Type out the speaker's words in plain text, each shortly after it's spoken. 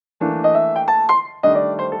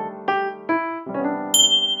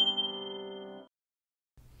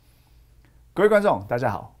各位观众，大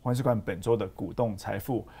家好，欢迎收看本周的股动财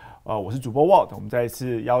富。我是主播 Walt， 我们再一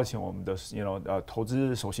次邀请我们的投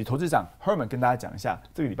资首席投资长 Herman 跟大家讲一下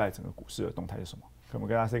这个礼拜整个股市的动态是什么。我们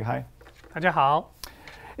跟大家 say 个 hi。大家好。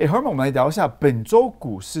Herman， 我们来聊一下本周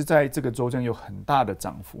股市在这个周间有很大的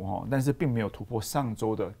涨幅但是并没有突破上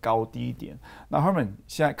周的高低点。那 Herman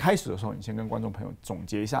现在开始的时候，你先跟观众朋友总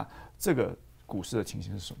结一下这个股市的情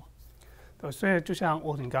形是什么？所以就像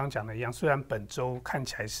你刚刚讲的一样，虽然本周看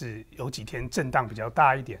起来是有几天震荡比较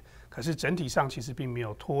大一点，可是整体上其实并没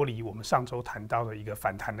有脱离我们上周谈到的一个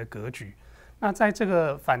反弹的格局。那在这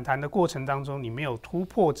个反弹的过程当中，你没有突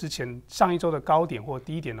破之前上一周的高点或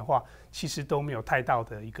低点的话，其实都没有太大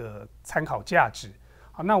的一个参考价值。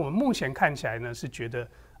好，那我们目前看起来呢，是觉得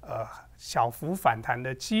小幅反弹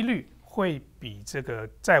的几率会比这个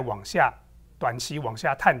再往下短期往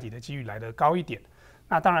下探底的几率来得高一点。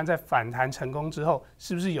那当然，在反弹成功之后，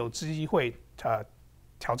是不是有机会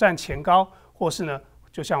挑战前高，或是呢，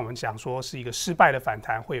就像我们讲说是一个失败的反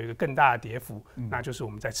弹，会有一个更大的跌幅，那就是我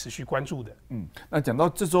们在持续关注的。那讲到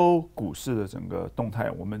这周股市的整个动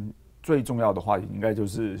态，我们最重要的话题应该就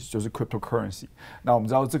是 cryptocurrency。那我们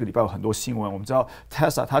知道这个礼拜有很多新闻，我们知道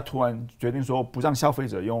Tesla 他突然决定说不让消费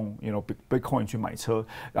者用Bitcoin 去买车，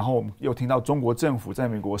然后我们又听到中国政府在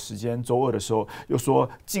美国时间周二的时候又说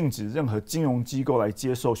禁止任何金融机构来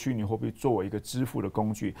接受虚拟货币作为一个支付的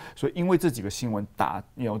工具。所以因为这几个新闻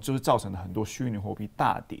就是造成了很多虚拟货币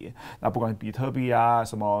大跌。那不管比特币啊、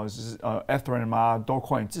什么Ethereum 啊、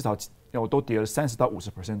Dogecoin， 至少都跌了30%到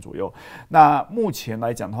50% 左右。那目前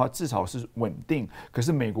来讲的话，至少是稳定。可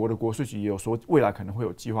是美国的国税局也有说，未来可能会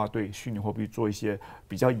有计划对虚拟货币做一些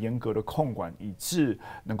比较严格的控管，以致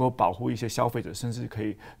能够保护一些消费者，甚至可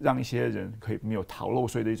以让一些人可以没有逃漏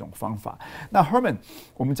税的一种方法。那 Herman，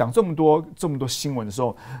 我们讲这么多新闻的时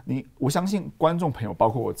候，我相信观众朋友，包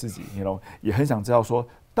括我自己，也很想知道说，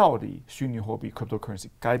到底虚拟货币 cryptocurrency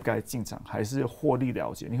该不该进场，还是获利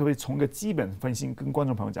了结？你可不可以从一个基本分析跟观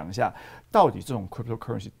众朋友讲一下，到底这种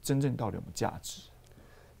cryptocurrency 真正到底有没有价值？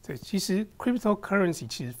对，其实 cryptocurrency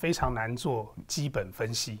其实非常难做基本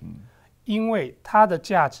分析，因为它的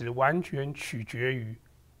价值完全取决于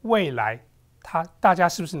未来大家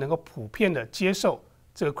是不是能够普遍的接受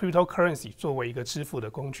这个 cryptocurrency 作为一个支付的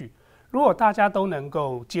工具。如果大家都能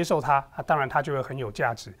够接受它，当然它就会很有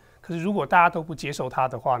价值。可是如果大家都不接受它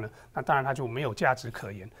的话呢，那当然它就没有价值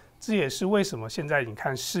可言。这也是为什么现在你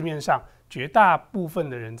看市面上绝大部分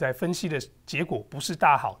的人在分析的结果不是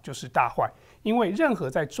大好就是大坏，因为任何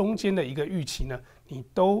在中间的一个预期呢，你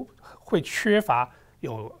都会缺乏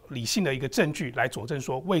有理性的一个证据来佐证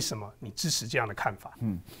说为什么你支持这样的看法。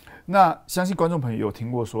那相信观众朋友有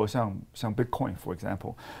听过说像 Bitcoin for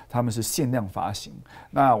example， 他们是限量发行。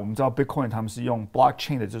那我们知道 Bitcoin 他们是用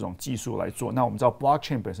blockchain 的这种技术来做。那我们知道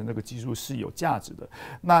blockchain 本身这个技术是有价值的。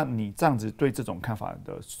那你这样子对这种看法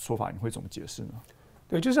的说法，你会怎么解释呢？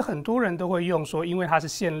对，就是很多人都会用说，因为它是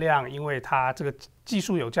限量，因为它这个技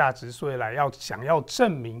术有价值，所以想要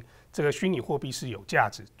证明这个虚拟货币是有价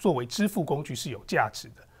值，作为支付工具是有价值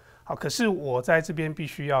的。好，可是我在这边必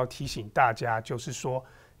须要提醒大家，就是说，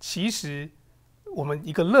其实我们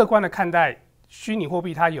一个乐观的看待虚拟货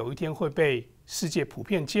币，它有一天会被世界普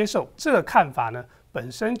遍接受，这个看法呢，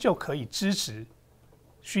本身就可以支持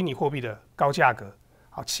虚拟货币的高价格。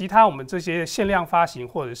好，其他我们这些限量发行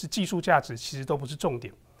或者是技术价值，其实都不是重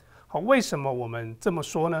点。好，为什么我们这么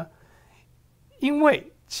说呢？因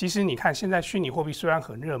为其实你看，现在虚拟货币虽然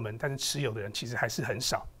很热门，但是持有的人其实还是很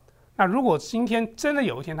少。那如果今天真的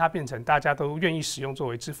有一天它变成大家都愿意使用作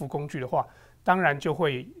为支付工具的话，当然就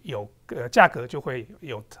会有价格就会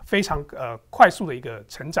有非常快速的一个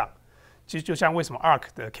成长。其实就像为什么 ARK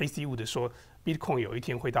的 Cc 字幕说 Bitcoin 有一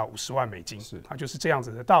天会到50万美金，它就是这样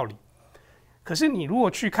子的道理。可是你如果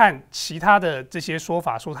去看其他的这些说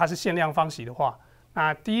法，说它是限量发行的话，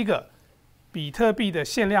那第一个，比特币的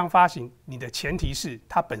限量发行，你的前提是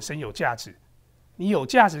它本身有价值，你有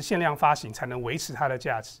价值限量发行才能维持它的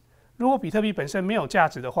价值。如果比特币本身没有价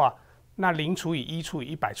值的话，那0除以1除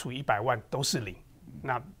以100除以100万都是0，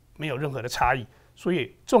那没有任何的差异。所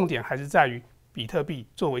以重点还是在于比特币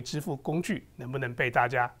作为支付工具能不能被大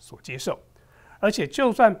家所接受。而且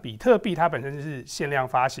就算比特币它本身是限量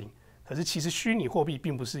发行，可是其实虚拟货币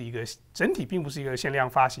并不是一个整体并不是一个限量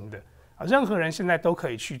发行的任何人现在都可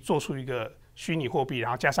以去做出一个虚拟货币，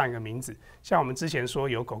然后加上一个名字。像我们之前说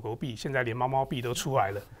有狗狗币，现在连猫猫币都出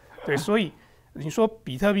来了。对，所以你说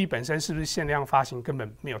比特币本身是不是限量发行，根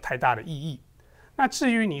本没有太大的意义。那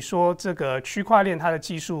至于你说这个区块链它的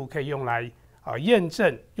技术可以用来验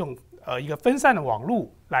证，用一个分散的网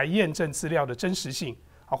络来验证资料的真实性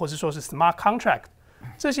或者说是 smart contract，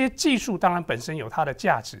 这些技术当然本身有它的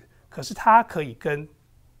价值，可是它可以跟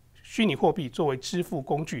虚拟货币作为支付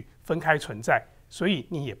工具分开存在，所以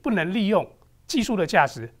你也不能利用技术的价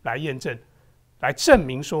值来验证、来证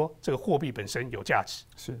明说这个货币本身有价值。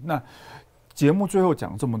是，那节目最后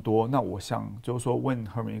讲这么多，那我想就是说问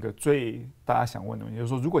Herman 一个最大家想问的问题，就是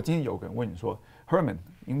说，如果今天有个人问你说 ，Herman，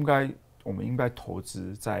 我们应该投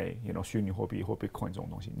资在虚拟货币或 Bitcoin 这种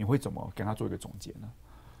东西，你会怎么跟他做一个总结呢？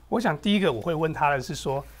我想第一个我会问他的是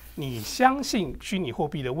说，你相信虚拟货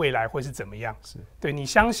币的未来会是怎么样？是对你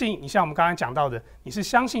相信，你像我们刚才讲到的，你是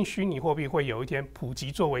相信虚拟货币会有一天普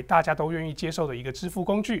及作为大家都愿意接受的一个支付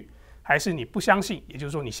工具，还是你不相信？也就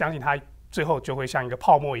是说，你相信它最后就会像一个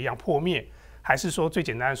泡沫一样破灭，还是说最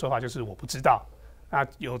简单的说法就是我不知道？那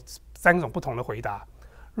有3种不同的回答。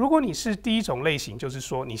如果你是第一种类型，就是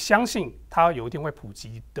说你相信它有一天会普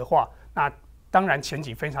及的话，那当然前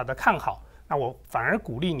景非常的看好。那我反而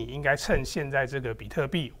鼓励你应该趁现在这个比特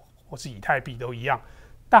币或是以太币都一样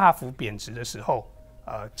大幅贬值的时候，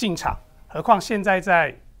进场。何况现在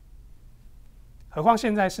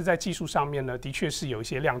是在技术上面呢，的确是有一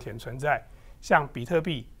些亮点存在。像比特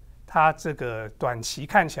币，它这个短期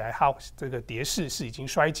看起来它这个跌势是已经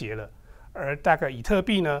衰竭了。而大概以特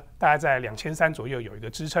币呢，大概在2300左右有一个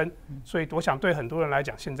支撑，所以我想对很多人来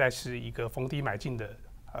讲，现在是一个逢低买进的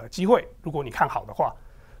机会。如果你看好的话，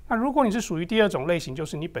那如果你是属于第二种类型，就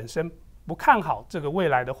是你本身不看好这个未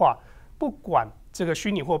来的话，不管这个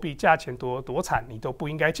虚拟货币价钱多惨，你都不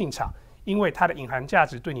应该进场，因为它的隐含价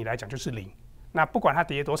值对你来讲就是0。那不管它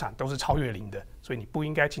跌多惨，都是超越0的，所以你不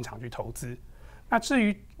应该进场去投资。那至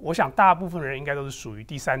于我想大部分人应该都是属于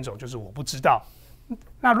第3种，就是我不知道。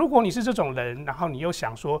那如果你是这种人，然后你又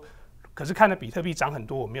想说，可是看了比特币涨很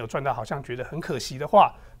多，我没有赚到，好像觉得很可惜的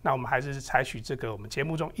话，那我们还是采取这个我们节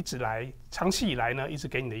目中长期以来呢，一直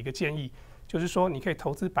给你的一个建议，就是说你可以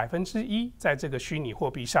投资1%在这个虚拟货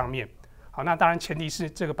币上面。好，那当然前提是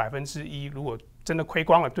这个1%如果真的亏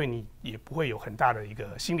光了，对你也不会有很大的一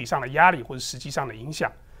个心理上的压力或者实际上的影响。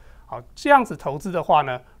好，这样子投资的话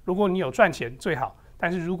呢，如果你有赚钱最好，但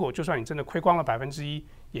是如果就算你真的亏光了1%，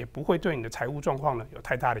也不会对你的财务状况呢有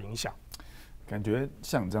太大的影响。感觉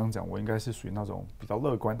像你这样讲，我应该是属于那种比较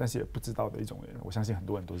乐观，但是也不知道的一种人。我相信很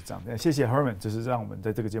多人都是这样。谢谢 Herman， 就是让我们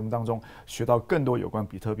在这个节目当中学到更多有关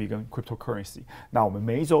比特币跟 cryptocurrency。那我们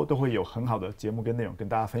每一周都会有很好的节目跟内容跟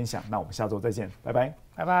大家分享。那我们下周再见，拜拜，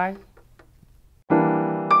拜拜。